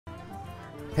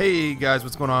Hey guys,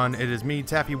 what's going on? It is me,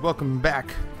 Taffy. Welcome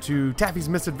back to Taffy's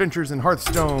Misadventures in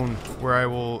Hearthstone, where I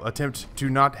will attempt to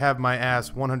not have my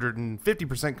ass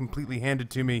 150% completely handed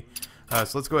to me.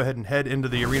 So let's go ahead and head into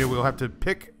the arena. We'll have to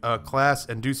pick a class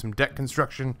and do some deck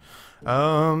construction.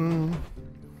 Let's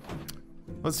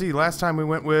see, last time we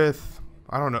went with...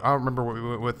 I don't remember what we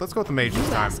went with. Let's go with the mage this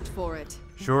time. Asked for it.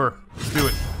 Sure, let's do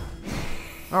it.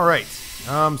 Alright.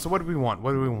 So what do we want?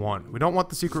 What do we want? We don't want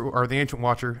the secret or the ancient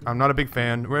watcher. I'm not a big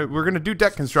fan. We're going to do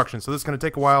deck construction, so this is going to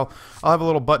take a while. I'll have a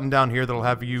little button down here that'll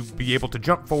have you be able to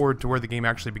jump forward to where the game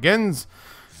actually begins.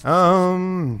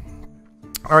 Alright,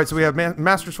 so we have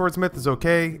Master Swordsmith is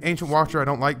okay. Ancient Watcher I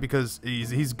don't like because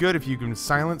he's good if you can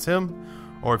silence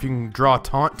him or if you can draw a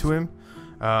taunt to him.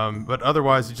 But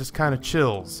otherwise, it just kind of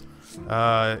chills.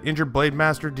 Injured Blade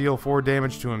Master, deal 4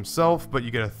 damage to himself, but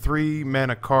you get a 3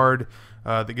 mana card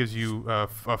that gives you a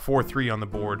 4/3 on the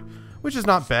board, which is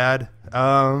not bad.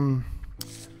 I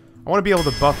want to be able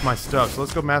to buff my stuff, so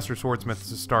let's go Master Swordsmith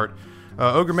to start.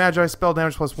 Ogre Magi, spell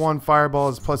damage +1, Fireball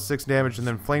is +6 damage, and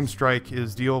then Flame Strike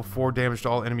is deal 4 damage to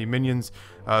all enemy minions.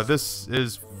 This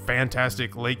is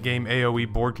fantastic late game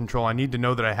AoE board control. I need to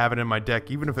know that I have it in my deck,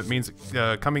 even if it means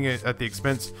coming at the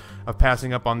expense of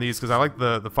passing up on these, because I like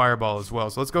the Fireball as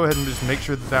well. So let's go ahead and just make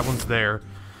sure that that one's there.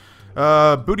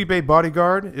 Booty Bay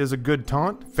Bodyguard is a good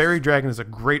taunt. Fairy Dragon is a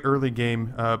great early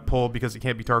game pull because it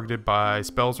can't be targeted by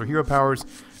spells or hero powers.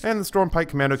 And the Stormpike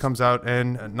Commando comes out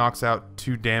and knocks out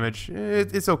 2 damage.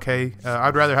 It's okay.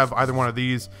 I'd rather have either one of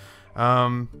these.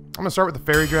 I'm going to start with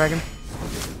the Fairy Dragon.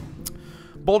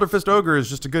 Boulder Fist Ogre is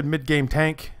just a good mid-game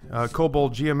tank.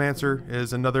 Kobold Geomancer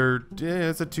is another...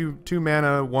 it's a 2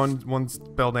 mana, 1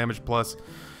 spell damage plus.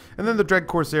 And then the Dread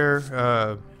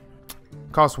Corsair...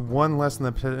 costs 1 less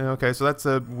than the... Okay, so that's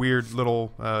a weird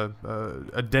little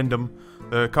addendum.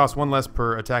 Costs 1 less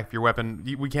per attack of your weapon.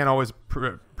 We can't always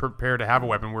prepare to have a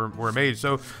weapon. We're a mage,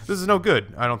 so this is no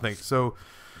good, I don't think. So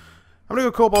I'm going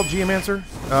to go Kobold Geomancer.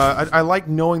 I like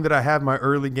knowing that I have my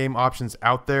early game options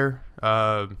out there.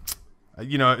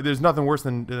 You know, there's nothing worse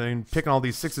than picking all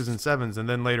these 6s and 7s, and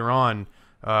then later on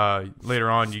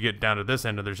you get down to this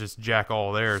end and there's just jack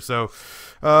all there. So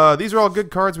these are all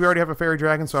good cards. We already have a Fairy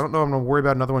Dragon, so I don't know if I'm going to worry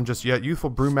about another one just yet. Youthful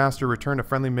Brewmaster, return a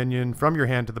friendly minion from your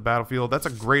hand to the battlefield. That's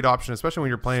a great option, especially when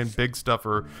you're playing big stuff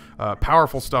or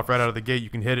powerful stuff right out of the gate.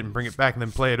 You can hit it and bring it back and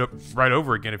then play it right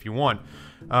over again if you want.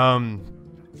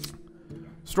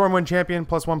 Stormwind Champion,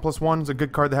 +1/+1 is a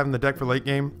good card to have in the deck for late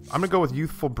game. I'm going to go with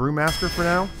Youthful Brewmaster for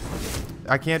now.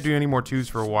 I can't do any more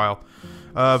 2s for a while.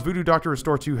 Voodoo Doctor,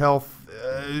 restore 2 health.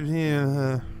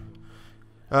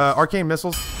 Arcane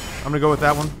Missiles, I'm gonna go with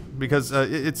that one because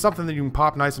it's something that you can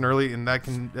pop nice and early, and that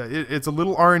can it's a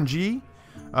little RNG,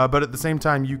 but at the same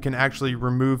time you can actually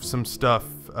remove some stuff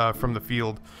from the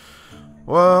field.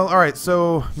 Well, alright,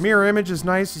 so Mirror Image is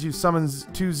nice. You summons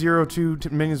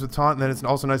 2/0/2 minions with taunt, and then it's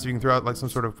also nice if you can throw out like some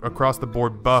sort of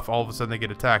across-the-board buff. All of a sudden they get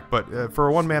attacked. But for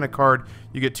a 1 mana card,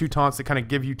 you get 2 taunts that kind of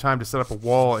give you time to set up a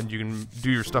wall, and you can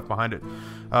do your stuff behind it.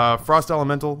 Frost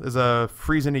Elemental is a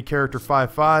freeze any character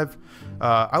 5/5.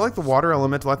 I like the Water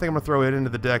Elemental. I think I'm going to throw it into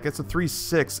the deck. It's a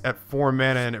 3/6 at 4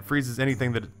 mana, and it freezes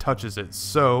anything that touches it.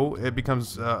 So it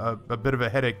becomes a bit of a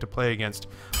headache to play against.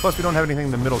 Plus, we don't have anything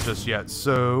in the middle just yet.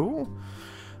 So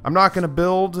I'm not going to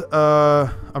build a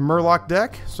Murloc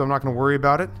deck, so I'm not going to worry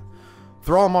about it.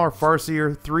 Thrallmar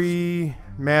Farseer, 3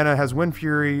 mana, has Wind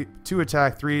Fury, 2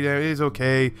 attack, 3 is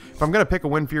okay. If I'm going to pick a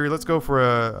Wind Fury, let's go for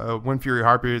a Wind Fury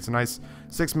Harpy. It's a nice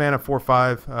 6 mana,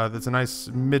 4/5. That's a nice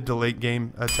mid to late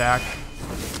game attack.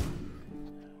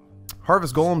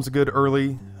 Harvest Golem's a good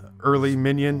early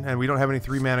minion, and we don't have any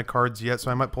 3 mana cards yet, so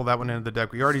I might pull that one into the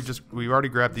deck. We already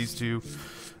grabbed these 2.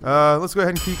 Let's go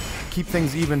ahead and keep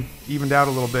things evened out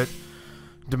a little bit.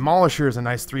 Demolisher is a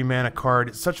nice 3 mana card.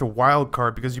 It's such a wild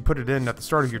card because you put it in at the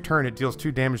start of your turn. It deals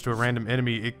 2 damage to a random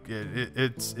enemy.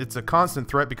 It's a constant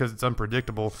threat because it's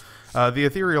unpredictable. The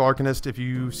Ethereal Arcanist, if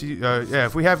you see,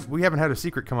 if we haven't had a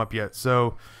secret come up yet,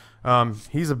 so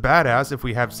he's a badass if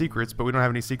we have secrets, but we don't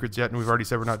have any secrets yet, and we've already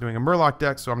said we're not doing a Murloc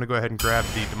deck, so I'm gonna go ahead and grab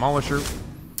the Demolisher.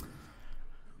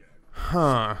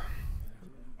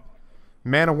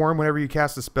 Mana Worm, whenever you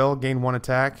cast a spell, gain 1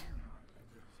 attack.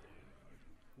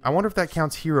 I wonder if that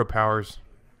counts hero powers.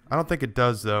 I don't think it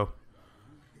does, though.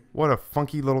 What a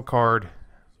funky little card.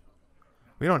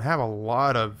 We don't have a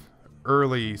lot of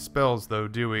early spells, though,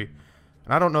 do we?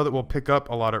 And I don't know that we'll pick up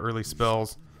a lot of early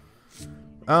spells.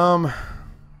 Let's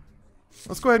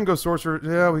go ahead and go Sorcerer.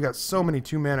 Yeah, we got so many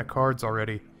 2 mana cards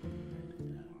already.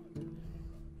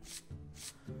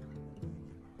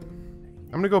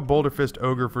 I'm going to go Boulder Fist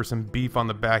Ogre for some beef on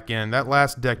the back end. That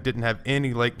last deck didn't have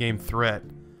any late game threat.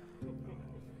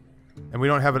 And we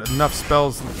don't have enough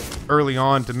spells early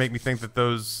on to make me think that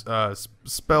those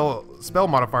spell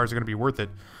modifiers are going to be worth it.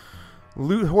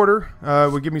 Loot Hoarder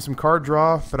would give me some card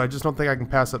draw, but I just don't think I can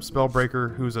pass up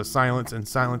Spellbreaker, who's a silence, and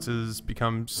silences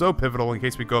become so pivotal in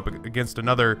case we go up against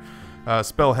another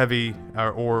spell heavy,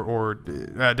 or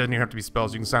it doesn't even have to be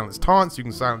spells. You can silence taunts, you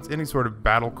can silence any sort of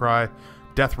battle cry,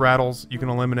 death rattles you can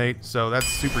eliminate, so that's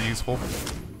super useful.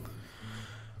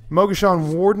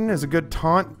 Mogashan Warden is a good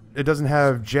taunt. It doesn't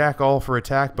have jack all for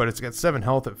attack, but it's got 7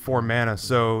 health at 4 mana,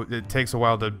 so it takes a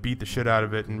while to beat the shit out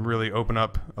of it and really open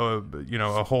up a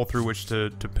hole through which to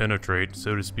penetrate,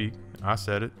 so to speak. I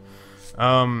said it.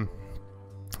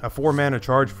 A 4 mana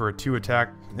charge for a 2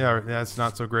 attack, yeah, that's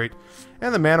not so great.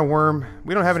 And the Mana Worm,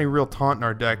 we don't have any real taunt in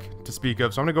our deck to speak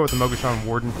of, so I'm gonna go with the Mogashan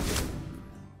Warden.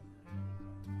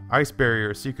 Ice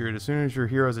Barrier, secret. As soon as your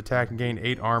heroes attack and gain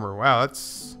 8 armor. Wow,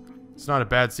 it's not a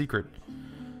bad secret.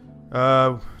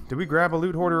 Did we grab a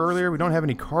Loot Hoarder earlier? We don't have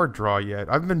any card draw yet.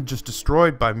 I've been just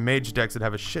destroyed by mage decks that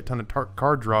have a shit ton of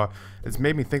card draw. It's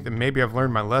made me think that maybe I've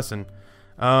learned my lesson.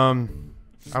 I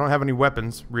don't have any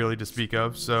weapons, really, to speak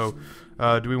of. So,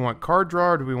 do we want card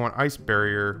draw or do we want Ice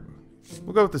Barrier?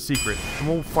 We'll go with the secret. And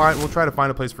we'll try to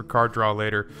find a place for card draw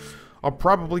later. I'll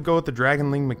probably go with the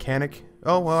Dragonling mechanic.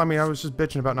 Oh, well, I mean, I was just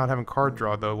bitching about not having card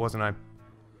draw, though, wasn't I?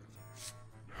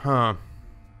 Huh.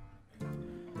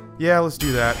 Yeah, let's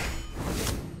do that.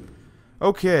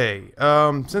 Okay,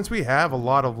 since we have a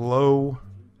lot of low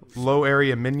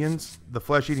area minions, the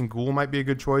Flesh-Eating Ghoul might be a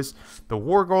good choice. The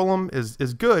War Golem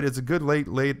is good. It's a good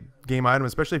late game item,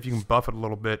 especially if you can buff it a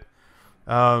little bit.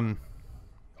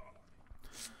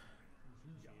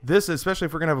 This, especially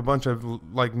if we're gonna have a bunch of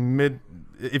like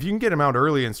if you can get him out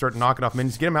early and start knocking off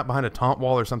minions, get him out behind a taunt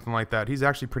wall or something like that. He's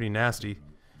actually pretty nasty.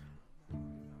 I'm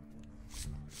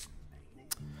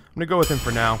gonna go with him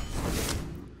for now.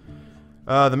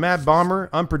 The Mad Bomber,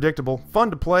 unpredictable. Fun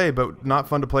to play, but not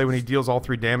fun to play when he deals all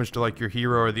 3 damage to like your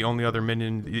hero or the only other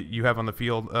minion you have on the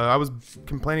field. I was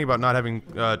complaining about not having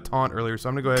taunt earlier, so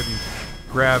I'm gonna go ahead and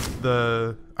grab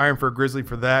the Ironfur Grizzly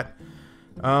for that.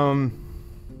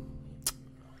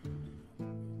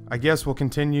 I guess we'll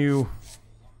continue.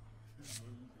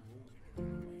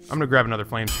 I'm gonna grab another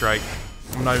Flame Strike.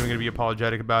 I'm not even gonna be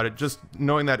apologetic about it. Just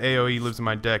knowing that AoE lives in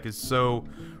my deck is so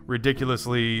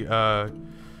ridiculously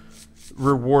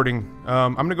rewarding.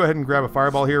 I'm gonna go ahead and grab a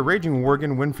Fireball here. Raging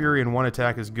Worgen, Wind Fury, and 1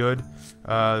 attack is good.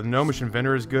 Gnomish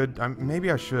Inventor is good.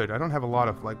 Maybe I should. I don't have a lot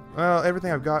of, like, well,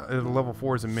 everything I've got at level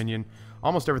 4 is a minion.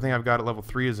 Almost everything I've got at level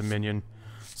 3 is a minion.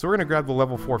 So we're gonna grab the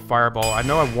level 4 Fireball. I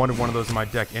know I wanted one of those in my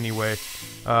deck anyway.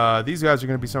 These guys are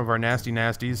gonna be some of our nasty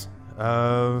nasties.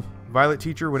 Violet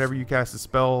Teacher, whenever you cast a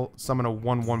spell, summon a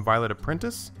 1/1 Violet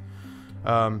Apprentice.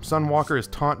 Sunwalker is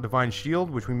Taunt Divine Shield,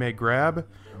 which we may grab.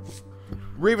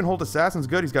 Ravenhold Assassin's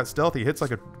good. He's got stealth. He hits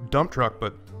like a dump truck,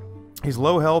 but he's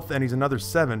low health and he's another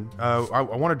 7. I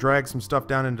want to drag some stuff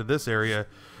down into this area,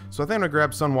 so I think I'm going to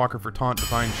grab Sunwalker for Taunt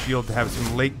Divine Shield to have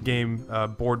some late game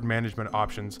board management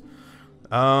options.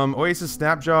 Oasis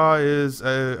Snapjaw is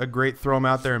a great throw him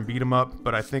out there and beat him up,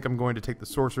 but I think I'm going to take the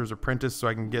Sorcerer's Apprentice so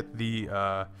I can get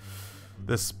the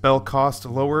spell cost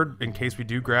lowered in case we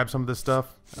do grab some of this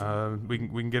stuff. We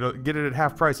can get it at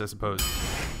half price, I suppose.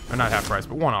 Or not half price,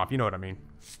 but 1 off. You know what I mean.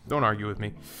 Don't argue with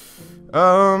me.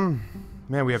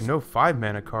 Man, we have no 5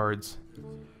 mana cards.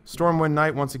 Stormwind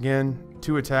Knight once again,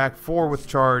 2 attack, 4 with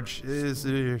charge.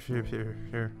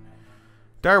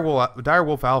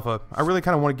 Direwolf Alpha. I really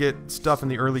kind of want to get stuff in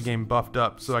the early game buffed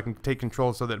up so I can take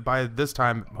control so that by this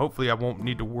time, hopefully I won't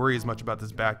need to worry as much about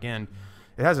this back end.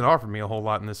 It hasn't offered me a whole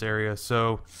lot in this area,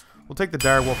 so we'll take the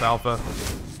Direwolf Alpha.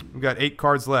 We've got 8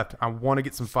 cards left. I want to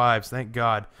get some 5s, thank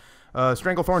God.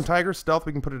 Stranglethorn Tiger, stealth,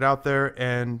 we can put it out there,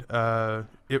 and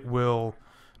it will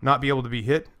not be able to be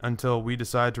hit until we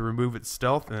decide to remove its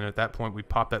stealth, and at that point we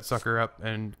pop that sucker up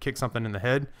and kick something in the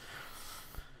head.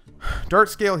 Dark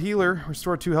Scale Healer,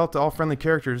 restore 2 health to all friendly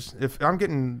characters. If I'm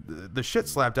getting the shit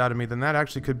slapped out of me, then that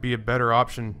actually could be a better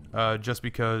option, just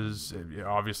because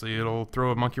obviously it'll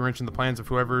throw a monkey wrench in the plans of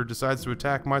whoever decides to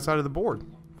attack my side of the board.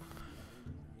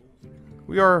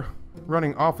 We are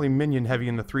running awfully minion heavy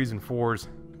in the 3s and 4s.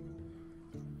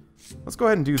 Let's go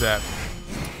ahead and do that.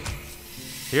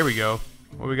 Here we go.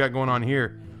 What we got going on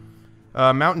here?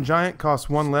 Mountain Giant costs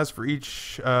 1 less for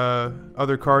each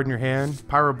other card in your hand.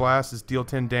 Pyroblast is deal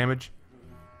 10 damage.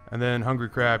 And then Hungry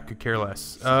Crab could care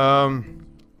less. Man,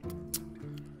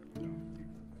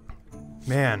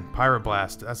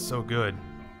 Pyroblast, that's so good.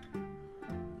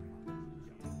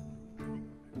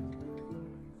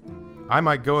 I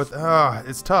might go with,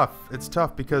 it's tough. It's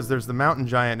tough because there's the Mountain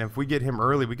Giant, and if we get him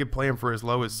early, we could play him for as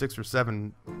low as 6 or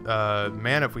 7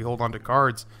 mana if we hold on to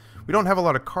cards. We don't have a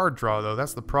lot of card draw, though.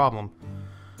 That's the problem.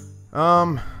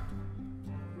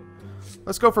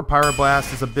 Let's go for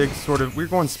Pyroblast. It's a big sort of... We're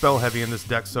going spell heavy in this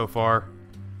deck so far.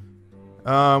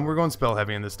 We're going spell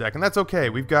heavy in this deck, and that's okay.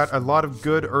 We've got a lot of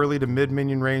good early to mid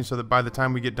minion range so that by the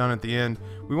time we get done at the end,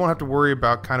 we won't have to worry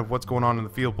about kind of what's going on in the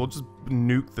field. We'll just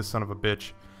nuke the son of a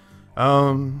bitch.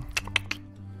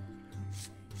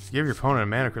 Give your opponent a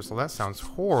mana crystal. That sounds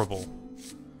horrible.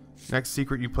 Next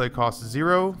secret you play costs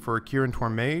 0 for a Kirin Tor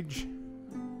Mage.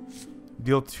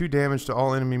 Deal 2 damage to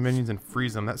all enemy minions and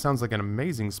freeze them. That sounds like an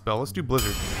amazing spell. Let's do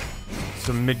Blizzard.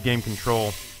 Some mid-game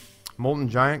control. Molten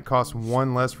Giant costs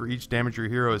 1 less for each damage your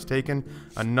hero has taken.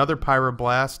 Another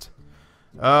Pyroblast.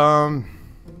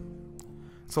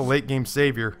 It's a late-game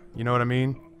savior. You know what I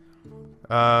mean?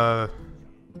 I'm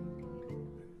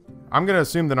going to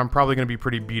assume that I'm probably going to be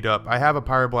pretty beat up. I have a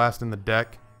Pyroblast in the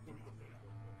deck.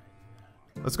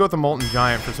 Let's go with the Molten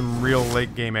Giant for some real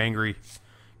late-game angry.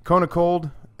 Cone of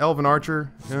Cold, Elven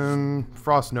Archer,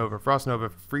 Frost Nova. Frost Nova,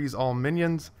 freeze all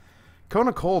minions. Cone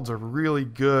of Cold's a really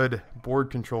good board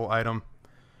control item.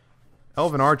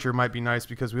 Elven Archer might be nice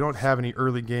because we don't have any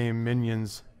early game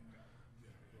minions.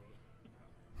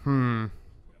 I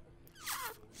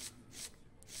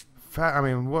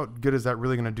mean, what good is that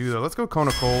really going to do, though? Let's go Cone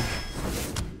of Cold.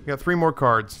 We got 3 more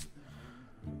cards.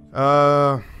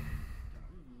 I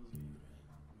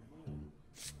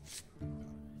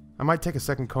might take a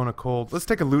second Cone of Cold. Let's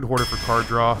take a Loot Hoarder for card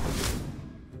draw.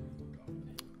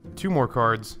 2 more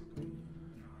cards.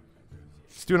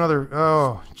 Let's do another...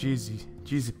 Oh, jeezy.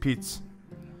 Jeezy Pete's.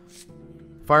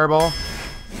 Fireball.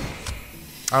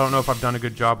 I don't know if I've done a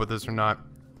good job with this or not.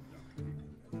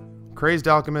 Crazed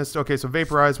Alchemist. Okay, so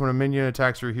Vaporize when a minion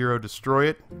attacks your hero, destroy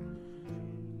it.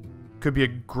 Could be a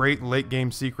great late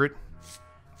game secret.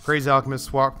 Crazed Alchemist,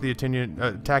 swap the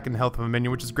attack and health of a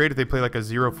minion, which is great if they play like a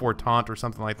 0-4 taunt or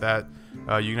something like that.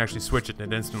 You can actually switch it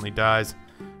and it instantly dies.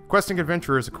 Questing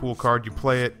Adventurer is a cool card. You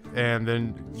play it, and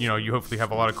then, you know, you hopefully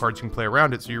have a lot of cards you can play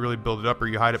around it, so you really build it up, or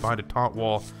you hide it behind a taunt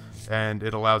wall, and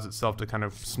it allows itself to kind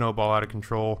of snowball out of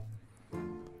control.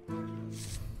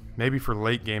 Maybe for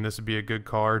late game, this would be a good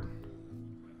card.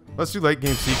 Let's do late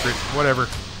game secret. Whatever.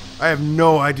 I have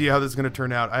no idea how this is going to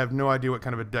turn out. I have no idea what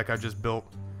kind of a deck I just built.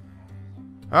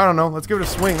 I don't know. Let's give it a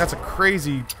swing. That's a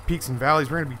crazy peaks and valleys.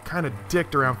 We're going to be kind of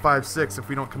dicked around 5-6 if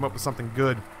we don't come up with something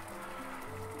good.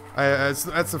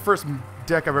 That's the first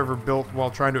deck I've ever built while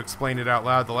trying to explain it out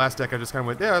loud. The last deck I just kind of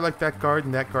went, yeah, I like that card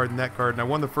and that card and that card. And I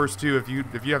won the first 2. If you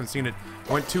haven't seen it,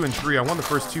 I went 2 and 3. I won the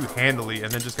first 2 handily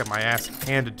and then just got my ass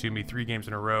handed to me 3 games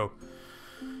in a row.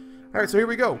 All right, so here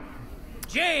we go.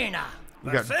 Jaina,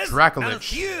 we got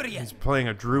Dracolich. He's playing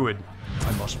a druid.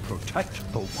 I must protect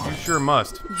the one. You sure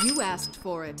must. You asked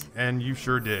for it. And you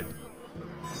sure did.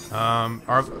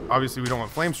 Obviously we don't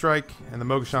want Flame Strike, and the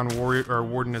Mogashan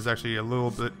Warden is actually a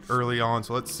little bit early on,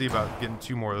 so let's see about getting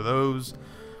 2 more of those.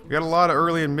 We got a lot of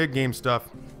early and mid game stuff.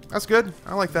 That's good.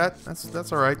 I like that.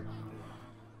 That's all right.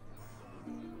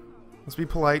 Let's be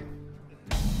polite.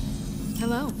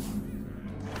 Hello.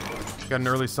 Got an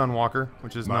early Sunwalker,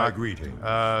 which is not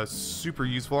super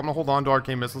useful. I'm gonna hold on to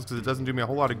Arcane Missiles because it doesn't do me a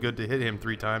whole lot of good to hit him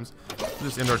 3 times. We'll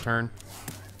just end our turn.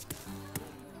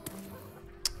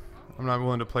 I'm not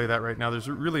willing to play that right now. There's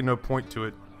really no point to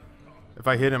it. If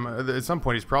I hit him, at some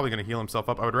point he's probably going to heal himself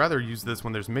up. I would rather use this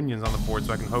when there's minions on the board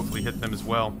so I can hopefully hit them as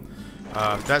well.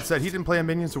 That said, he didn't play a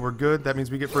minion, so we're good. That means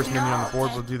we get first minion on the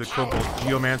board. We'll do the Cobalt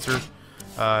Geomancer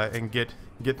and get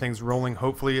things rolling.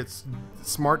 Hopefully it's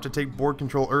smart to take board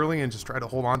control early and just try to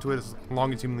hold on to it as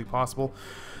long as humanly possible.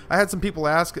 I had some people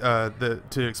ask to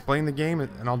explain the game,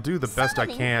 and I'll do the best I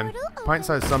can.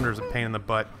 Pint-sized Summoner is a pain in the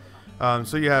butt.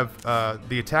 So you have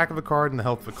the attack of a card and the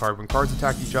health of a card. When cards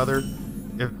attack each other,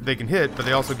 if they can hit, but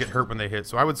they also get hurt when they hit.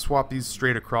 So I would swap these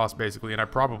straight across, basically, and I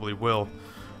probably will.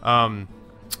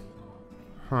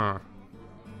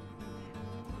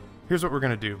 Here's what we're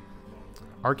going to do.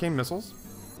 Arcane Missiles.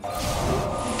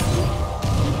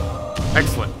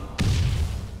 Excellent.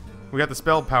 We got the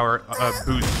spell power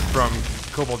boost from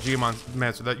Cobalt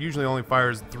Geomancer. That usually only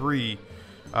fires 3,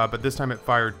 but this time it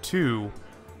fired 2.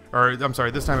 Or, I'm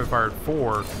sorry, this time it fired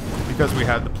 4 because we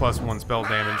had the +1 spell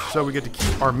damage. So we get to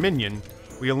keep our minion,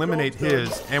 we eliminate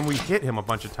his, and we hit him a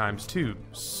bunch of times too.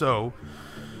 So,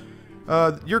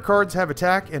 your cards have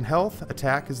attack and health.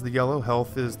 Attack is the yellow,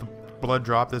 health is the blood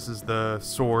drop, this is the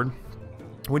sword.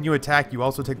 When you attack, you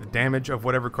also take the damage of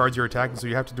whatever cards you're attacking, so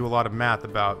you have to do a lot of math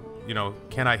about, you know,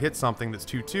 can I hit something that's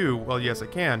 2-2? Well, yes, I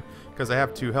can, because I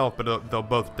have 2 health, but they'll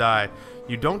both die.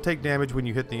 You don't take damage when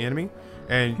you hit the enemy.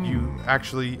 And you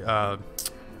actually, you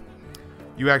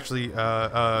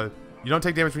don't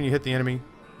take damage when you hit the enemy.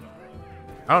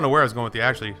 I don't know where I was going with the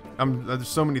actually. There's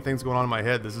so many things going on in my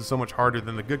head. This is so much harder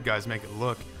than the good guys make it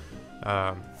look.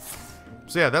 So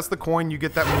yeah, that's the coin. You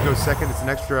get that when you go second. It's an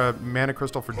extra mana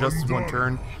crystal for just one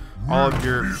turn. All of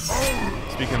your...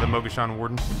 Speaking of the Mogashan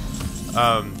Warden.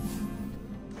 I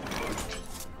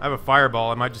have a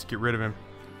fireball. I might just get rid of him.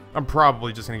 I'm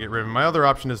probably just going to get rid of him. My other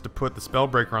option is to put the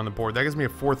Spellbreaker on the board. That gives me a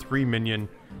 4/3 minion.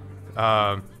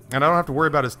 And I don't have to worry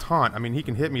about his taunt. I mean, he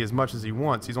can hit me as much as he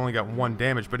wants. He's only got 1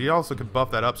 damage, but he also could buff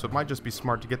that up, so it might just be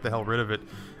smart to get the hell rid of it.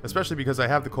 Especially because I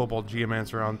have the Cobalt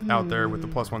Geomancer out there with the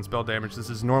 +1 spell damage. This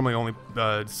is normally only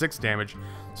 6 damage,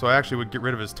 so I actually would get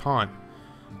rid of his taunt.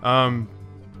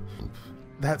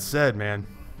 That said, man,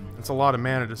 it's a lot of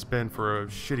mana to spend for a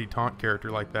shitty taunt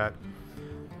character like that.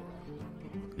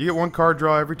 You get 1 card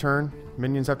draw every turn.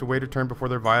 Minions have to wait a turn before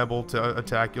they're viable to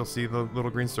attack. You'll see the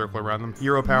little green circle around them.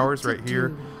 Hero powers right here.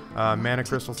 Mana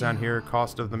crystals down here.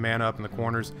 Cost of the mana up in the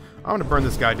corners. I'm going to burn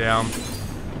this guy down.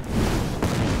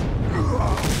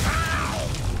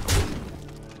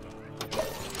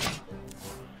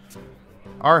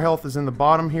 Our health is in the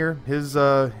bottom here. His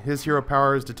hero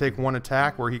power is to take 1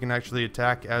 attack, where he can actually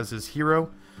attack as his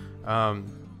hero. And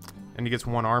he gets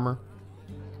 1 armor.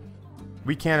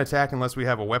 We can't attack unless we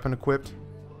have a weapon equipped.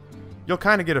 You'll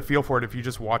kind of get a feel for it if you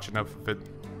just watch enough of it.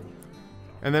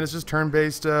 And then it's just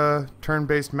turn-based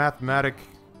mathematic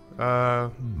I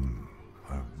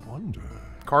wonder.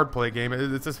 card play game.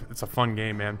 It's a fun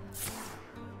game, man.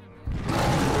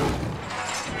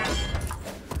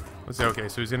 Let's see. Okay,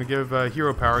 so he's gonna give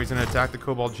hero power. He's gonna attack the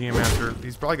Cobalt Geomancer.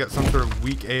 He's probably got some sort of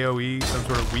weak AOE, some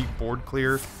sort of weak board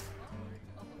clear.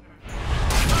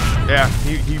 Yeah,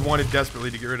 he wanted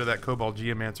desperately to get rid of that Cobalt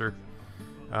Geomancer.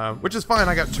 Which is fine.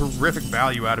 I got terrific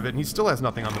value out of it, and he still has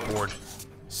nothing on the board.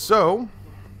 So,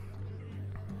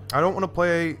 I don't want to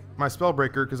play my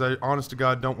Spellbreaker because I, honest to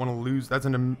God, don't want to lose. That's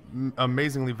an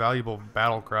amazingly valuable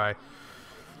battle cry.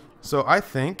 So I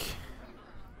think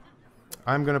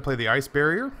I'm going to play the Ice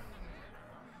Barrier. And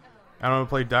I'm going to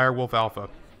play Direwolf Alpha.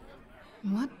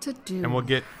 What to do? And we'll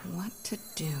get... What to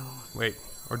do? Wait,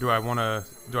 or do I want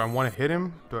to hit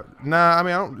him? Nah, I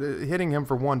mean, hitting him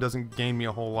for 1 doesn't gain me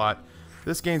a whole lot.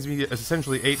 This gains me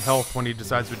essentially 8 health when he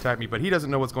decides to attack me, but he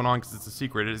doesn't know what's going on because it's a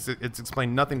secret. It's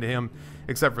explained nothing to him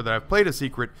except for that I've played a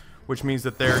secret, which means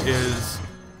that there is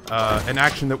an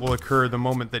action that will occur the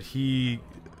moment that he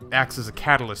acts as a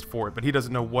catalyst for it, but he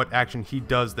doesn't know what action he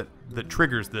does that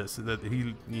triggers this, that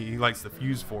he lights the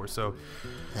fuse for. So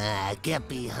Get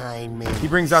behind me. he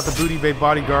brings out the Booty Bay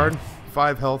Bodyguard,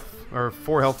 5 health or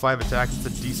 4 health, 5 attack. It's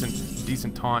a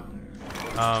decent taunt.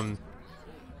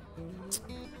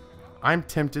 I'm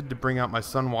tempted to bring out my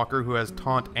Sunwalker, who has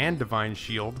Taunt and Divine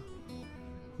Shield.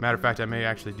 Matter of fact, I may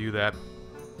actually do that.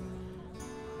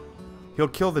 He'll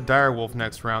kill the Direwolf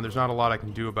next round. There's not a lot I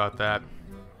can do about that.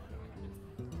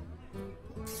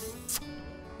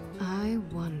 I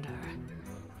wonder.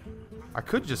 I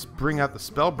could just bring out the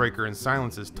Spellbreaker and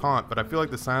silence his Taunt, but I feel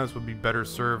like the silence would be better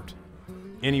served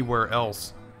anywhere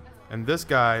else. And this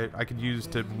guy I could use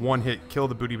to 1-hit kill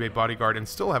the Booty Bay Bodyguard and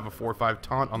still have a 4/5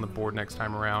 Taunt on the board next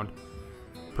time around.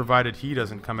 Provided he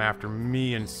doesn't come after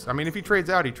me. And I mean, if he trades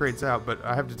out, he trades out, but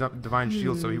I have Divine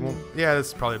Shield, so he won't... Yeah, this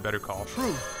is probably a better call.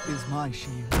 Truth is my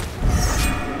shield.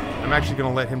 I'm actually going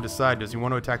to let him decide. Does he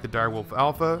want to attack the Direwolf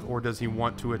Alpha, or does he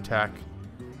want to attack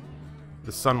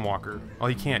the Sunwalker? Well,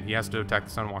 he can't. He has to attack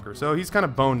the Sunwalker. So he's kind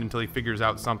of boned until he figures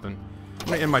out something. I'm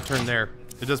going to end my turn there.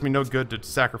 It does me no good to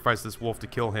sacrifice this wolf to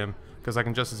kill him, because I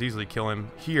can just as easily kill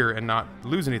him here and not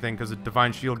lose anything, because the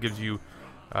Divine Shield gives you...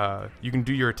 you can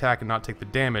do your attack and not take the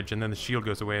damage, and then the shield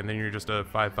goes away, and then you're just a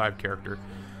 5/5 character.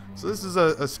 So this is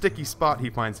a sticky spot he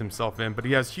finds himself in, but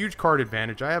he has huge card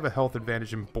advantage. I have a health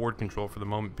advantage in board control for the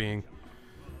moment being.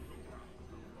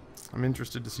 I'm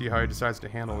interested to see how he decides to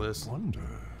handle this,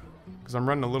 because I'm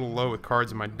running a little low with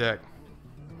cards in my deck.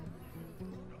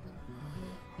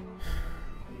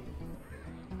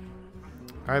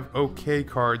 I have okay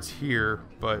cards here,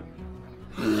 but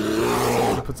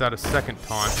he puts out a second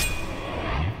taunt.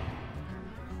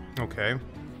 Okay.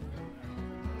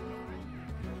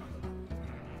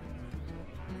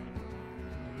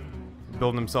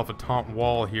 Building himself a taunt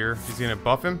wall here. He's gonna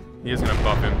buff him? He is gonna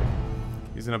buff him.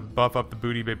 He's gonna buff up the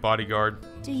Booty Bay Bodyguard.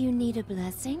 Do you need a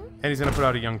blessing? And he's gonna put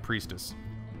out a Young Priestess.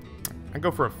 I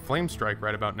go for a Flame Strike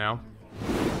right about now.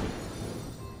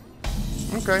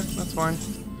 Okay, that's fine.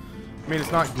 I mean,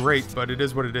 it's not great, but it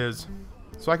is what it is.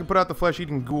 So I can put out the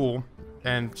Flesh-Eating Ghoul,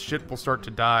 and shit will start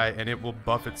to die, and it will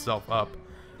buff itself up.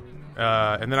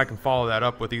 And then I can follow that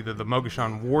up with either the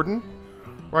Mogashan Warden,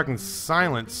 or I can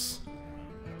silence...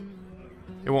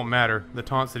 It won't matter. The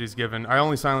taunts that he's given. I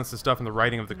only silence the stuff in the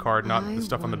writing of the card, not the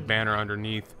stuff on the banner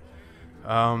underneath.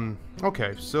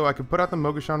 Okay, so I could put out the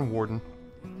Mogashan Warden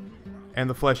and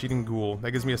the Flesh-Eating Ghoul.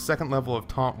 That gives me a second level of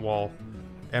Taunt Wall.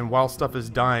 And while stuff is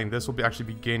dying, this will actually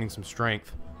be gaining some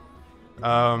strength.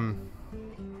 I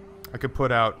could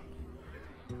put out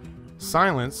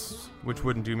Silence, which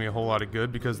wouldn't do me a whole lot of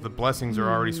good because the blessings are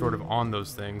already sort of on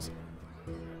those things.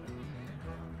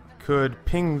 Could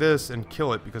ping this and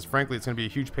kill it because frankly it's going to be a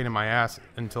huge pain in my ass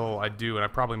until I do, and I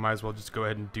probably might as well just go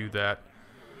ahead and do that.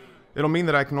 It'll mean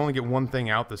that I can only get one thing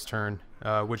out this turn,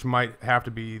 which might have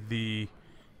to be the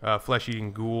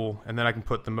Flesh-Eating Ghoul, and then I can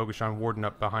put the Mogashan Warden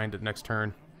up behind it next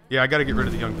turn. Yeah, I gotta get rid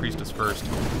of the Young Priestess first.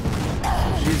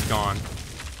 She's gone.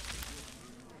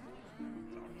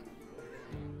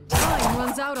 Time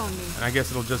runs out on me. And I guess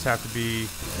it'll just have to be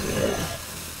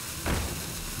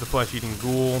the Flesh-Eating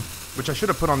Ghoul, which I should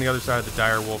have put on the other side of the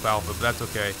Dire Wolf Alpha, but that's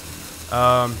okay.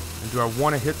 And do I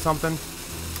want to hit something?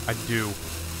 I do.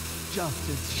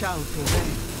 Justice shall prevail.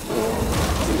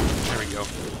 There we go.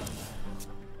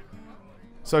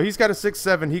 So he's got a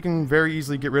 6-7. He can very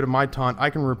easily get rid of my taunt. I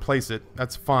can replace it.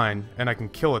 That's fine. And I can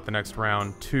kill it the next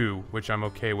round, too, which I'm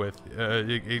okay with.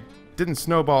 It didn't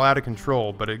snowball out of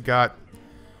control, but it got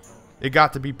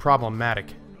to be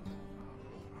problematic.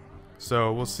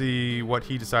 So we'll see what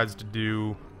he decides to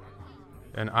do.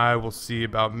 And I will see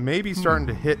about maybe starting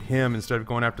to hit him instead of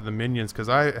going after the minions, because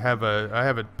I have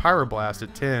a Pyroblast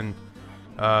at 10.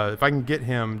 If I can get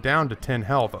him down to 10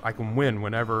 health, I can win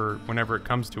whenever it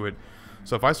comes to it.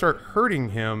 So if I start hurting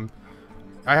him,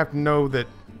 I have to know that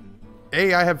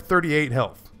A, I have 38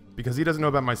 health, because he doesn't know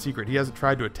about my secret. He hasn't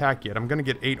tried to attack yet. I'm going to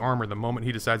get 8 armor the moment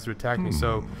he decides to attack me.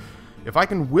 So if I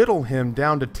can whittle him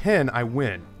down to 10, I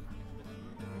win.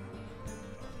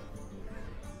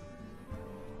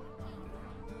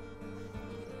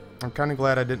 I'm kind of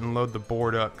glad I didn't load the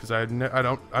board up, because I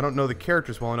don't know the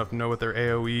characters well enough to know what their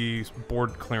AoE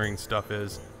board clearing stuff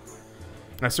is.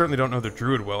 And I certainly don't know the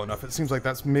druid well enough. It seems like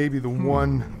that's maybe the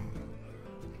one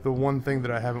thing that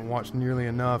I haven't watched nearly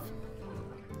enough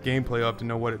gameplay of to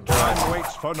know what it does. Time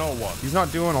waits for no one. He's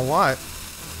not doing a lot.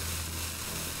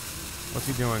 What's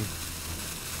he doing?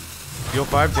 Deal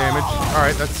 5 damage.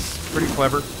 Alright, that's pretty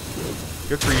clever.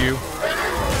 Good for you.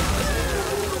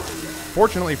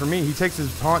 Fortunately for me, he takes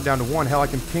his taunt down to 1. Hell, I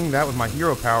can ping that with my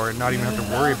hero power and not even have to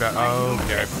worry about...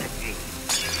 Okay.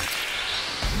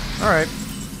 Alright.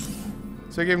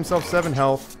 So he gave himself 7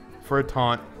 health for a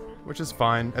taunt, which is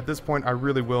fine. At this point, I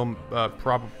really will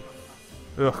probably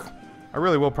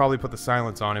put the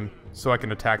silence on him so I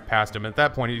can attack past him. At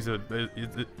that point,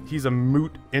 he's a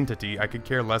moot entity. I could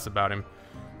care less about him.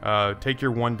 Take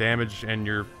your 1 damage and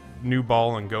your new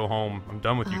ball and go home. I'm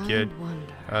done with you, kid.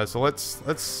 So let's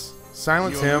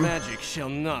silence him. Your magic shall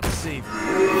not save you.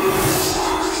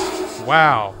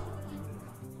 Wow.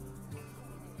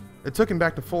 It took him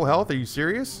back to full health? Are you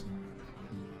serious?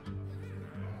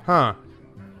 Huh.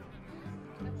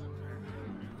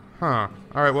 Huh.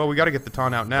 Alright, well, we gotta get the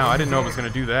taunt out now. I didn't know it was gonna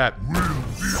do that.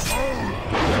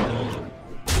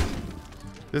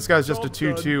 This guy's just a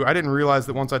 2-2. I didn't realize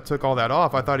that once I took all that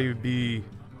off, I thought he would be...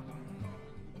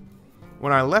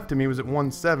 When I left him, he was at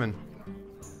 1-7.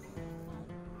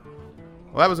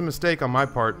 Well, that was a mistake on my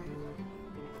part.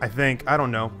 I think. I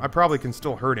don't know. I probably can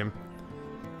still hurt him.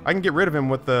 I can get rid of him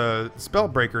with the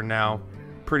Spellbreaker now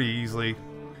pretty easily.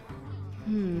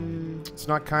 It's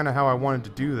not kind of how I wanted to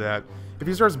do that. If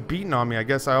he starts beating on me, I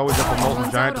guess I always have the Molten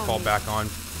Giant to fall back on.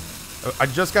 I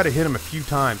just got to hit him a few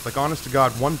times. Like, honest to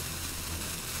God, one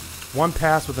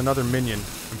pass with another minion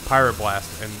and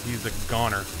Pyroblast, and he's a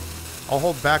goner. I'll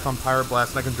hold back on Pyroblast,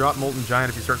 and I can drop Molten Giant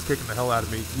if he starts kicking the hell out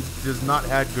of me. He does not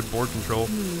have good board control.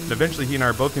 And eventually he and I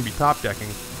are both going to be top decking.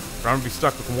 But I'm going to be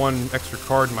stuck with 1 extra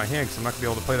card in my hand because I'm not going to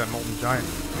be able to play that Molten Giant.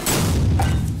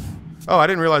 Oh, I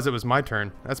didn't realize it was my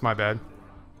turn. That's my bad.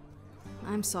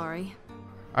 I'm sorry.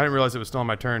 I didn't realize it was still on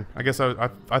my turn. I guess I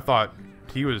thought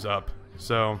he was up.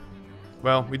 So,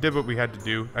 well, we did what we had to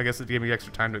do. I guess it gave me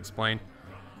extra time to explain.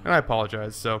 And I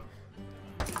apologize, so...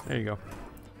 There you go.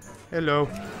 Hello.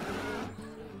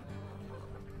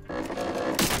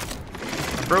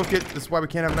 I broke it. This is why we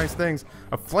can't have nice things.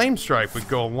 A Flame Strike would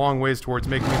go a long ways towards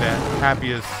making me the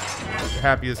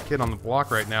happiest kid on the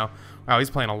block right now. Wow, he's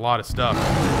playing a lot of stuff.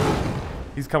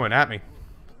 He's coming at me.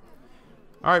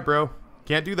 Alright, bro.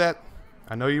 Can't do that.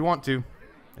 I know you want to.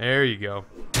 There you go.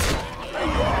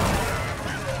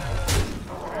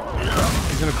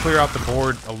 He's gonna clear out the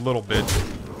board a little bit.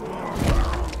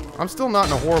 I'm still not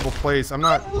in a horrible place. I'm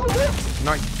not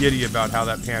giddy about how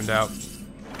that panned out.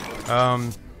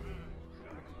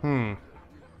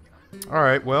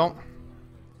 Alright, well.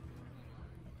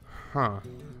 Huh.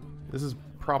 This is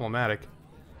problematic.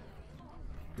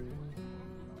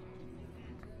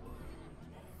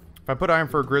 I put Iron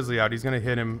Fur Grizzly out, he's gonna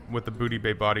hit him with the Booty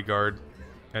Bay Bodyguard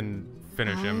and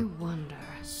finish him. I wonder.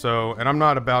 So, and I'm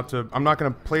not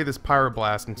gonna play this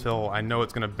Pyroblast until I know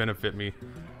it's gonna benefit me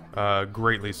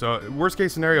greatly. So, worst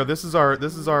case scenario, this is our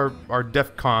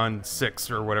DEFCON 6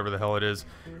 or whatever the hell it is.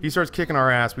 He starts kicking our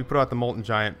ass. We put out the Molten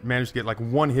Giant, manage to get like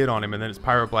one hit on him, and then it's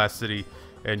Pyroblast City,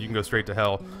 and you can go straight to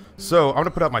hell. So, I'm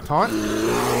gonna put out my taunt,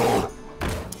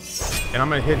 and I'm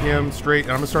gonna hit him straight,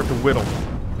 and I'm gonna start to whittle.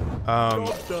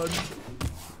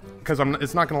 Because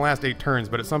it's not gonna last 8 turns,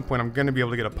 but at some point I'm gonna be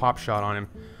able to get a pop shot on him.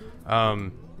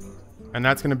 And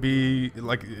that's gonna be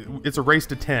like, it's a race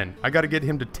to 10. I gotta get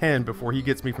him to 10 before he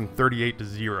gets me from 38 to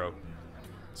 0.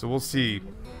 So we'll see.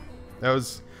 That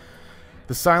was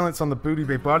the silence on the Booty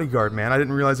Bay Bodyguard, man. I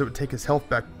didn't realize it would take his health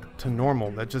back to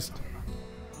normal. That just...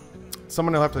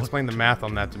 Someone will have to explain the math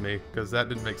on that to me, because that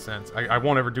didn't make sense. I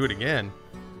won't ever do it again.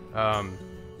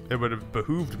 It would have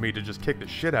behooved me to just kick the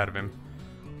shit out of him,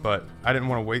 but I didn't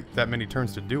want to wait that many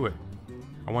turns to do it.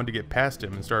 I wanted to get past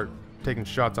him and start taking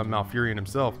shots on Malfurion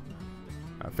himself.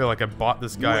 I feel like I bought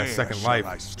this guy a second life.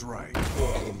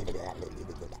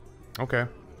 Okay.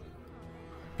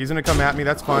 He's gonna come at me,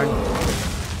 that's fine.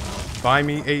 Buy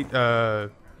me 8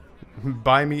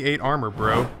 armor,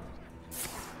 bro.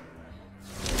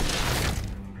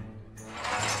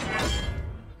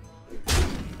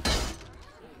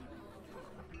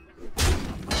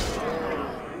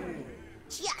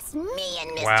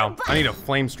 Wow, I need a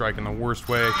Flame Strike in the worst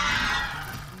way.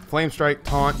 Flame Strike,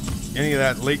 Taunt, any of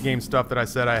that late game stuff that I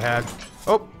said I had.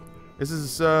 Oh, this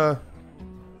is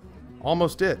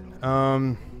almost it.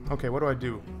 Okay, what do I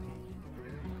do?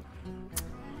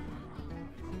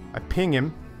 I ping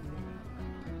him.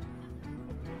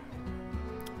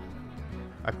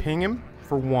 I ping him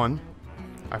for 1.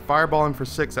 I fireball him for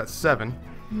 6, that's 7.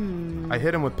 I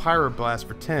hit him with Pyroblast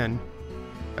for 10.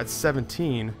 That's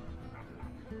 17.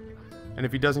 And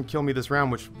if he doesn't kill me this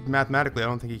round, which mathematically I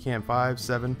don't think he can, 5,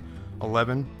 7,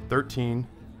 11, 13,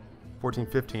 14,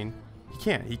 15.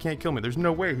 He can't kill me. There's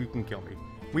no way he can kill me.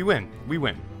 We win. We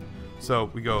win.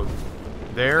 So we go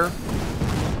there,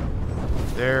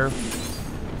 there,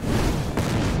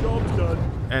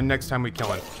 and next time we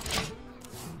kill him.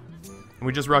 And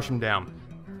we just rush him down.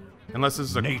 Unless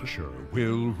this is a... Nature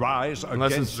will rise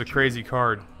unless this is a crazy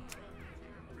card.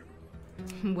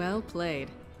 Well played.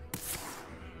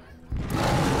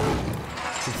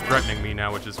 He's threatening me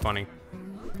now, which is funny.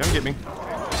 Come get me.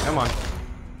 Come on.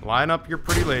 Line up your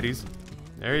pretty ladies.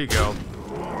 There you go.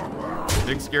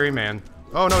 Big scary man.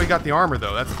 Oh no, he got the armor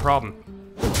though. That's a problem.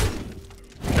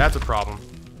 That's a problem.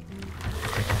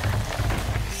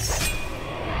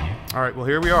 Alright, well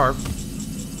here we are.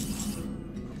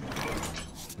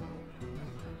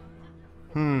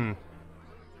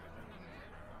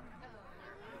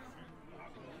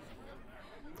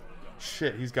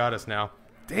 Shit, he's got us now.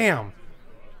 Damn!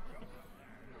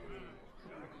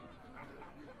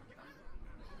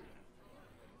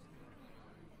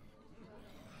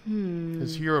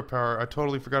 His hero power. I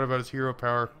totally forgot about his hero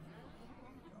power.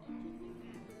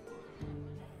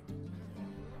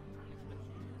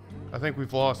 I think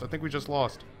we've lost. I think we just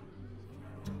lost.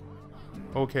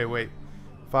 Okay, wait.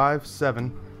 5,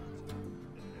 7.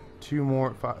 2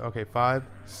 more. 5, okay, 5,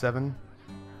 7.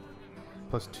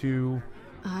 Plus 2.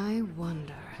 I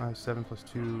wonder. 5, 7 plus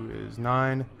 2 is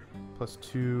 9. Plus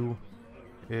 2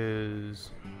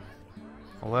 is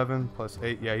 11. Plus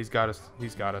 8. Yeah, he's got us.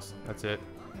 He's got us. That's it.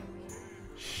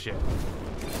 Shit.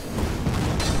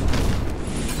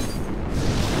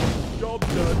 Job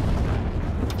done.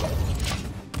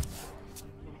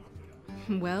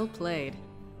 Well played.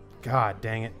 God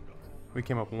dang it. We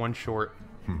came up 1 short.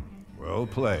 Well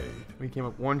played. We came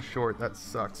up 1 short. That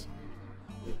sucks.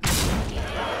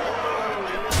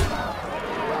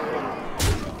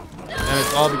 And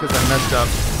it's all because I messed up.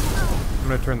 I'm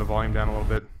gonna turn the volume down a little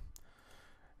bit.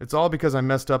 It's all because I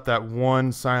messed up that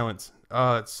 1 silence.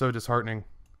 Oh, it's so disheartening.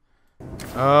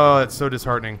 Oh, it's so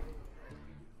disheartening.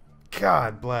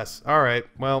 God bless. Alright,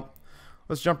 well,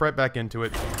 let's jump right back into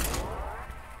it.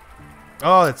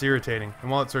 Oh, that's irritating. And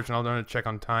while it's searching, I'm gonna check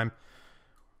on time.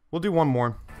 We'll do 1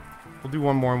 more. We'll do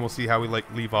 1 more and we'll see how we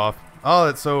leave off. Oh,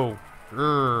 that's so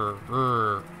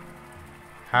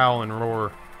howl and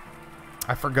roar.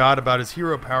 I forgot about his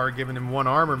hero power giving him 1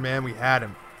 armor, man. We had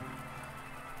him.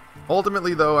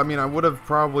 Ultimately, though, I mean, I would have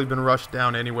probably been rushed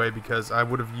down anyway because I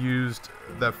would have used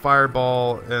that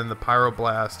fireball and the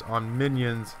pyroblast on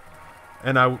minions,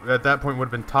 and I at that point would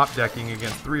have been top decking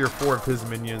against 3 or 4 of his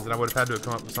minions, and I would have had to have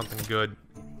come up with something good.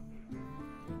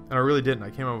 And I really didn't. I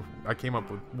came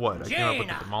up with what? I came up with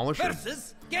the Demolisher.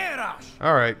 Versus Garrosh.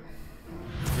 All right,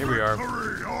 here we are.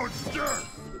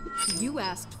 You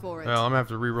asked for it. Well, I'm gonna have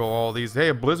to re-roll all these. Hey,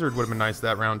 a blizzard would have been nice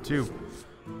that round too.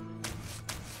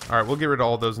 All right, we'll get rid of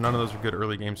all those. None of those are good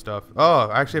early game stuff. Oh,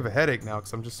 I actually have a headache now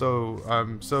because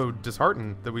I'm so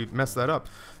disheartened that we messed that up.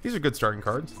 These are good starting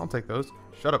cards. I'll take those.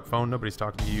 Shut up, phone. Nobody's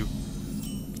talking to you.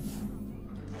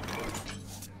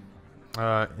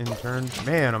 Intern.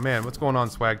 Man, oh man, what's going on,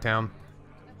 Swagtown?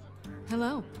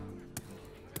 Hello.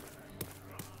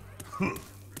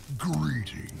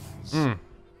 Greetings.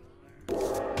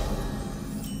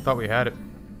 Thought we had it.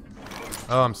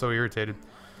 Oh, I'm so irritated.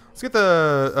 Let's get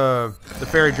the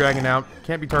fairy dragon out.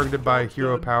 Can't be targeted by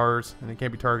hero powers, and it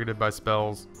can't be targeted by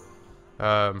spells.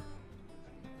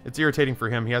 It's irritating for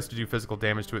him. He has to do physical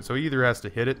damage to it, so he either has to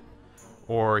hit it,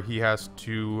 or he has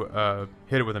to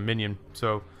hit it with a minion.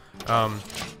 So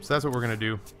that's what we're gonna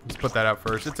do. Let's put that out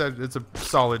first. It's a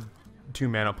solid 2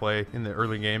 mana play in the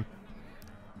early game.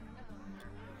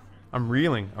 I'm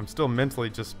reeling. I'm still mentally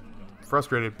just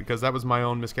frustrated because that was my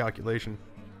own miscalculation.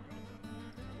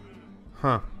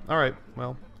 Huh. Alright,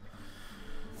 well.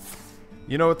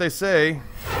 You know what they say.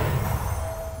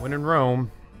 When in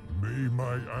Rome, May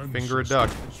my finger a duck.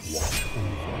 ancestors watch over.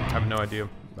 I have no idea.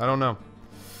 I don't know.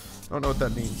 I don't know what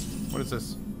that means. What is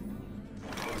this?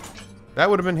 That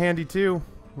would have been handy too.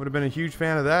 Would have been a huge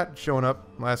fan of that showing up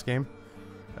last game.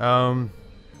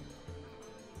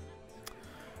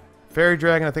 Fairy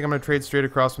Dragon, I think I'm going to trade straight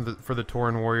across for the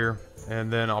Tauren Warrior.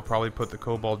 And then I'll probably put the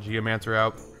Cobalt Geomancer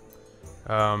out.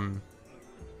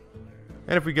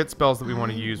 And if we get spells that we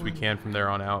want to use, we can from there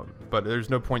on out. But there's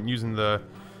no point in using the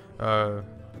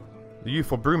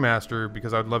Youthful Brewmaster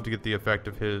because I would love to get the effect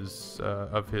of his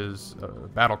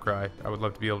Battle Cry. I would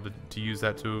love to be able to use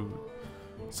that to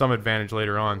some advantage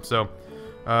later on. So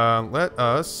let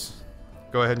us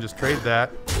go ahead and just trade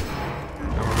that.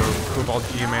 And we'll go Cobalt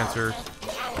Geomancer.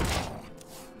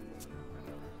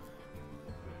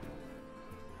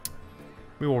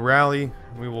 We will rally,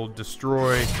 we will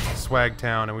destroy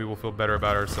Swagtown, and we will feel better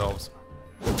about ourselves.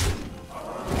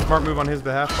 Smart move on his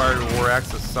behalf. Fire to War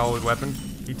Axe, a solid weapon.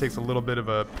 He takes a little bit of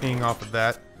a ping off of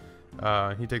that.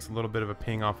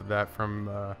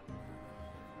 From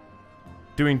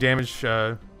doing damage.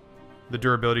 The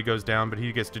durability goes down, but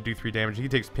he gets to do 3 damage. He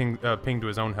takes ping to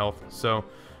his own health. So,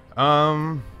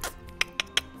 I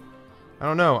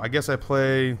don't know. I guess I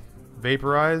play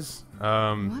Vaporize.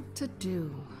 What to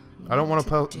do? I don't want to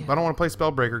play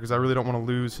Spellbreaker because I really don't want to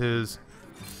lose his.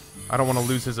 I don't want to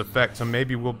lose his effect. So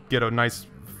maybe we'll get a nice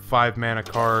 5 mana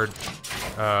card,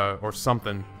 or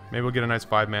something. Maybe we'll get a nice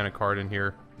 5 mana card in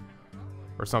here,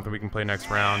 or something we can play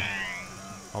next round.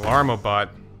 Alarmobot.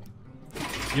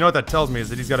 You know what that tells me is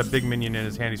that he's got a big minion in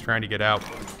his hand. He's trying to get out.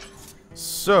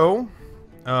 So,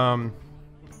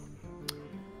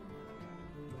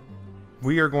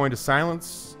 we are going to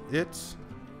silence it.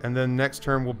 And then next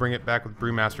turn we'll bring it back with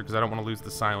Brewmaster because I don't want to lose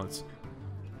the silence.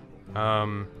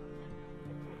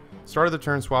 Start of the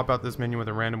turn, swap out this minion with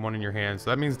a random one in your hand.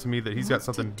 So that means to me that he's got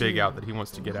something big out that he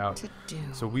wants to get out.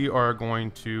 So we are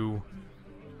going to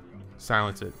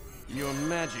silence it. Your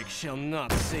magic shall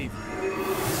not save you.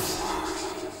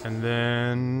 And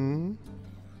then...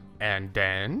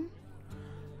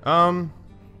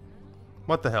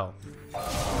 what the hell?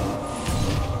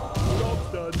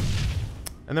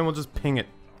 And then we'll just ping it.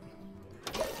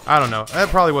 I don't know. That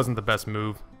probably wasn't the best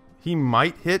move. He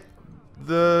might hit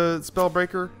the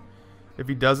Spellbreaker. If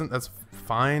he doesn't, that's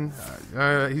fine.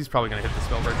 He's probably going to hit the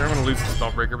Spellbreaker. I'm going to lose the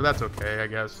Spellbreaker, but that's okay, I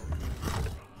guess.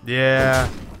 Yeah.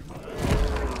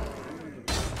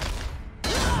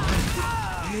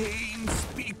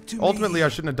 Ultimately, I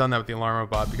shouldn't have done that with the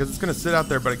Alarmobot because it's going to sit out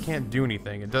there, but it can't do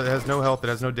anything. It has no health. It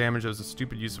has no damage. It was a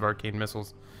stupid use of arcane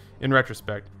missiles in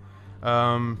retrospect.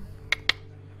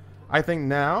 I think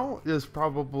now is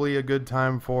probably a good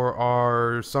time for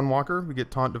our Sunwalker. We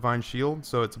get Taunt Divine Shield,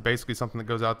 so it's basically something that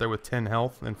goes out there with 10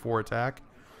 health and 4 attack.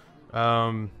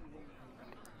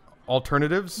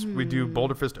 Alternatives, we do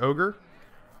Boulder Fist Ogre,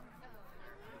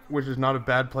 which is not a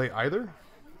bad play either.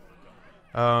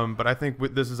 But I think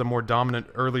this is a more dominant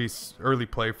early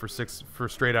play for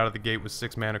straight out of the gate with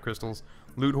 6 mana crystals.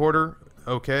 Loot Hoarder,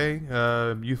 okay.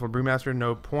 Youthful Brewmaster,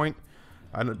 no point.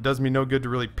 It does me no good to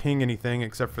really ping anything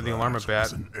except for the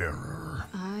Alarmobot. An error.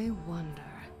 I wonder.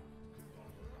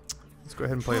 Let's go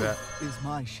ahead and play that. Is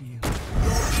my shield.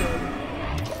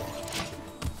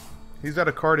 He's got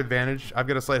a card advantage. I've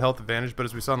got a slight health advantage, but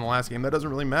as we saw in the last game, that doesn't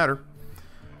really matter.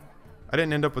 I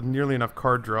didn't end up with nearly enough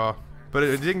card draw, but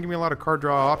it didn't give me a lot of card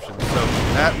draw options. So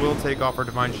that will take off our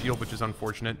Divine Shield, which is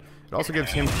unfortunate. It also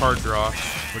gives him card draw,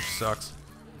 which sucks.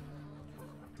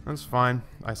 That's fine,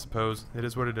 I suppose. It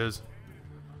is what it is.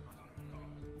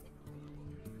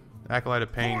 Acolyte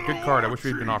of Pain. Good card. I wish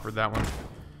we had been offered that one.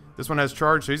 This one has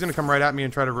charge, so he's gonna come right at me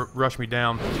and try to rush me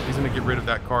down. He's gonna get rid of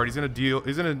that card. He's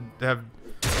gonna have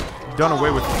done away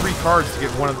with 3 cards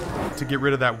to get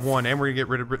rid of that one, and we're gonna get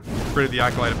rid of the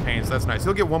Acolyte of Pain. So that's nice.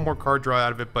 He'll get 1 more card draw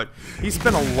out of it, but he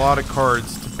spent a lot of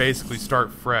cards to basically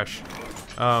start fresh,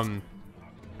 and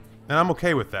I'm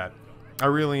okay with that. I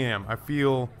really am. I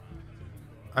feel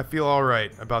all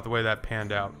right about the way that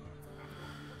panned out.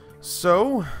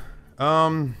 So,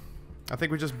 I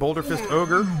think we just Boulder Fist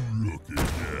Ogre,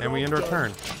 and we end our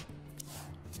turn.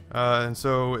 And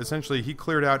so, essentially, he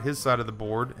cleared out his side of the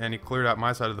board, and he cleared out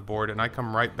my side of the board, and I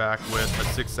come right back with a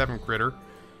 6/7 critter.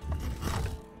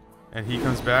 And he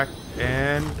comes back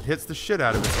and hits the shit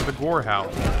out of it with a Gore Howl.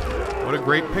 What a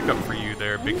great pickup for you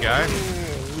there, big guy.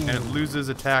 And it loses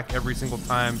attack every single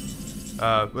time.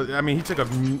 I mean, he took a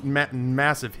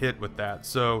massive hit with that,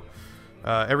 so...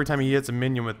 every time he hits a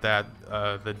minion with that,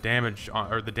 the damage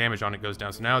on it goes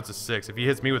down. So now it's a 6. If he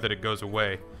hits me with it, it goes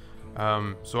away.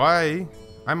 So I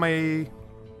may.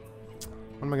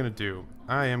 What am I gonna do?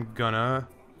 I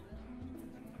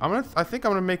think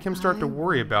I'm gonna make him start to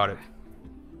worry about it.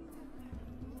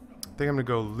 I think I'm gonna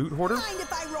go Loot Hoarder. Mind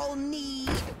if I roll need?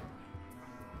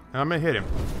 And I'm gonna hit him.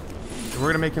 And we're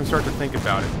gonna make him start to think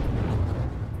about it.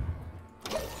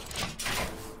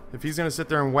 If he's gonna sit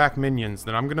there and whack minions,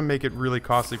 then I'm gonna make it really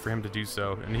costly for him to do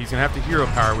so. And he's gonna have to hero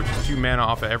power, which is 2 mana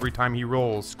off of every time he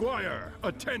rolls. Squire,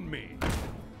 attend me.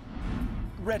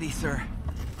 Ready, sir.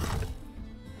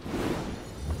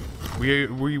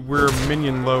 We're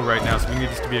minion low right now, so we need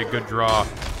this to be a good draw.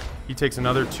 He takes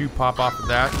another 2 pop off of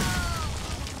that.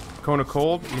 Cone of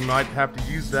Cold, we might have to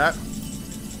use that.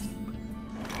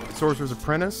 Sorcerer's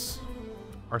Apprentice.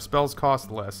 Our spells cost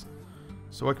less.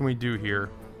 So what can we do here?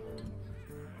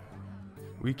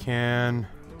 We can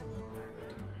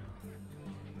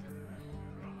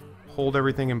hold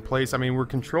everything in place. I mean, we're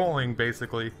controlling,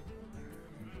 basically.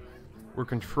 We're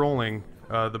controlling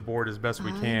the board as best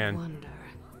we can. I wonder.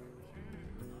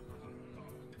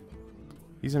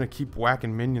 He's gonna keep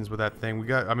whacking minions with that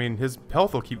thing. I mean, his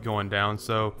health will keep going down,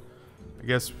 so I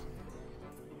guess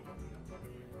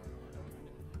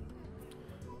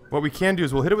what we can do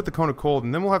is we'll hit it with the Cone of Cold,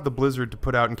 and then we'll have the Blizzard to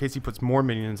put out in case he puts more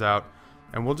minions out.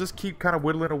 And we'll just keep kind of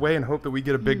whittling away and hope that we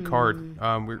get a big card.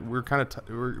 We're kind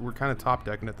of top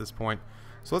decking at this point.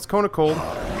 So let's Cone of Cold.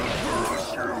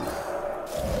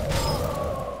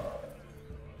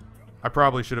 I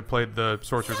probably should have played the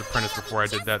Sorcerer's Apprentice before I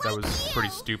did that. That was pretty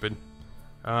stupid.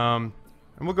 And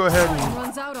we'll go ahead and...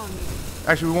 Runs out on me.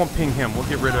 Actually, we won't ping him. We'll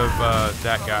get rid of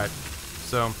that guy.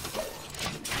 So...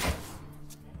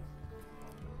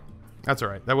 That's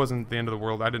alright. That wasn't the end of the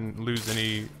world. I didn't lose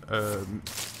any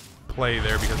play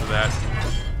there because of that.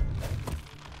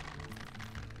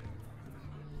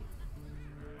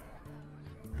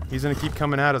 He's gonna keep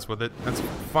coming at us with it. That's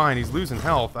fine. He's losing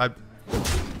health. I'm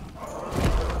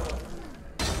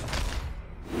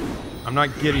not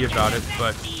giddy about it,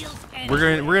 but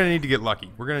we're gonna need to get lucky.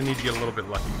 We're gonna need to get a little bit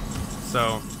lucky.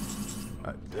 So,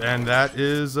 and that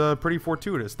is pretty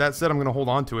fortuitous. That said, I'm gonna hold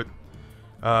on to it.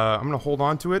 I'm gonna hold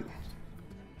on to it.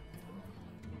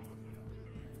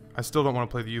 I still don't want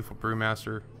to play the Youthful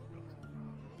Brewmaster.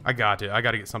 I got it. I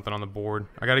got to get something on the board.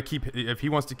 I got to keep... If he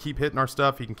wants to keep hitting our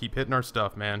stuff, he can keep hitting our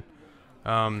stuff, man.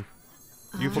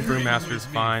 Youthful Brewmaster is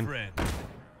fine.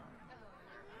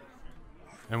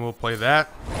 And we'll play that.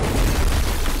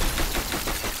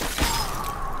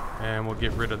 And we'll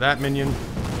get rid of that minion.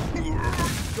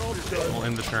 We'll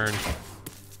end the turn.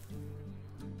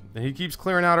 And he keeps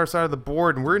clearing out our side of the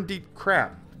board, and we're in deep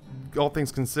crap, all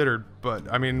things considered.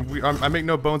 But I mean, I make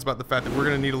no bones about the fact that we're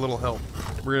gonna need a little help.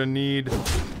 We're gonna need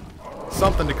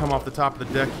something to come off the top of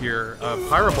the deck here.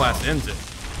 Pyroblast ends it.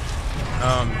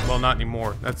 Well, not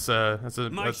anymore. That's a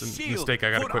mistake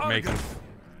I gotta quit making.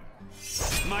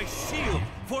 My shield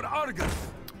for Argus.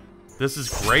 This is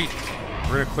great.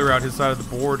 We're gonna clear out his side of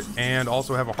the board and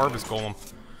also have a Harvest Golem.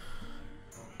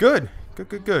 Good, good,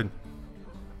 good, good.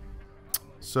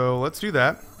 So let's do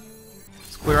that.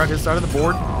 Let's clear out his side of the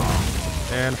board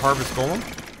and Harvest Golem.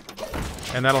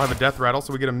 And that'll have a Death Rattle,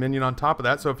 so we get a minion on top of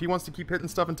that. So if he wants to keep hitting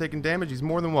stuff and taking damage, he's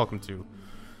more than welcome to.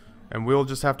 And we'll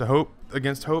just have to hope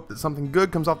against hope that something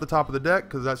good comes off the top of the deck,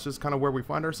 because that's just kind of where we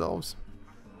find ourselves.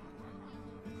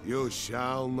 You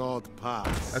shall not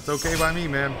pass. That's okay by me,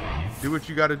 man. Do what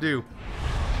you gotta do.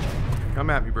 Come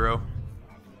at me, bro.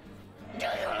 Do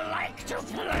you like to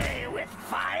play with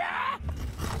fire?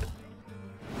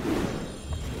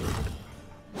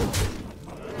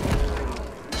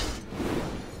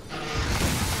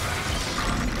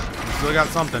 Still got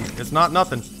something. It's not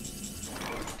nothing.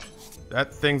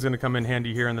 That thing's gonna come in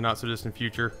handy here in the not so distant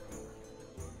future.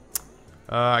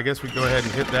 I guess we go ahead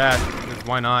and hit that.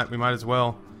 why not? We might as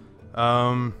well.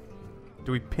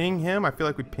 Do we ping him? I feel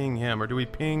like we ping him. Or do we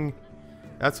ping...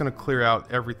 That's going to clear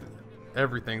out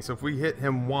everything. So if we hit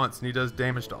him once and he does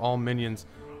damage to all minions,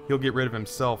 he'll get rid of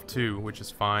himself too, which is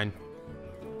fine.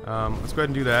 Let's go ahead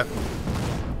and do that.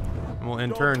 And we'll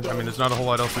in turn... I mean, there's not a whole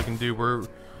lot else we can do. We're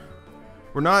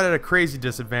not at a crazy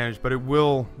disadvantage, but it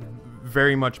will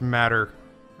very much matter.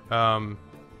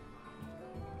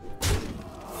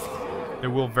 It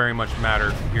will very much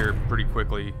matter here pretty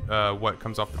quickly what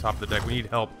comes off the top of the deck. We need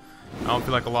help. I don't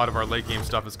feel like a lot of our late game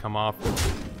stuff has come off.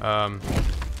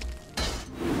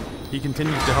 He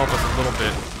continues to help us a little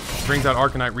bit. Brings out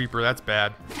Arcanite Reaper. That's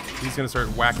bad. He's going to start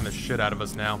whacking the shit out of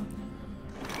us now.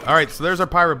 Alright, so there's our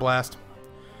Pyroblast.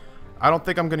 I don't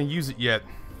think I'm going to use it yet.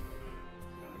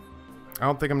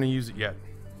 I'm going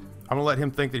to let him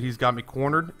think that he's got me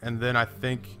cornered, and then I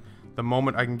think the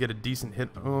moment I can get a decent hit...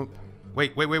 Oh,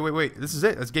 wait. This is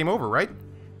it. That's game over, right?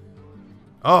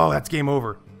 Oh, that's game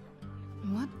over.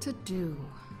 What to do?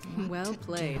 Well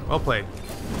played. Well played.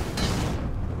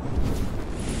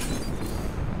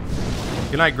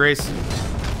 Good night, Grace.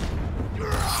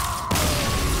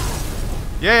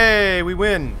 Yay, we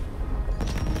win.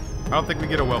 I don't think we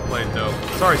get a well played, though.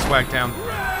 Sorry, Swagtown.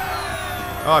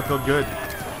 Oh, I feel good.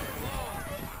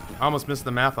 I almost missed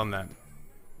the math on that.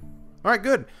 Alright,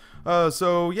 good.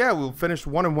 So, yeah, we'll finish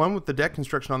 1-1 with the deck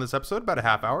construction on this episode. About a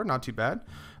half hour, not too bad.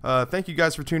 Thank you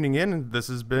guys for tuning in. This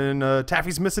has been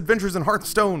Taffy's Misadventures in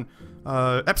Hearthstone,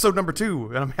 episode number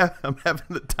 2. And I'm having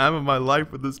the time of my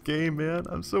life with this game, man.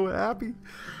 I'm so happy.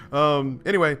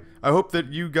 Anyway, I hope that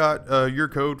you got your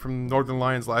code from Northern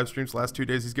Lions live streams the last 2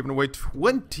 days. He's given away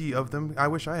 20 of them. I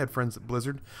wish I had friends at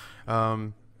Blizzard.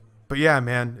 But yeah,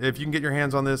 man, if you can get your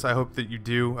hands on this, I hope that you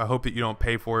do. I hope that you don't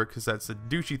pay for it, because that's a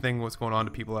douchey thing what's going on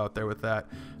to people out there with that.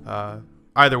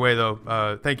 Either way,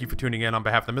 though, thank you for tuning in. On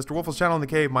behalf of the Mr. Wolf's channel in the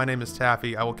cave, my name is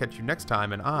Taffy. I will catch you next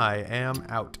time, and I am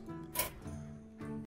out.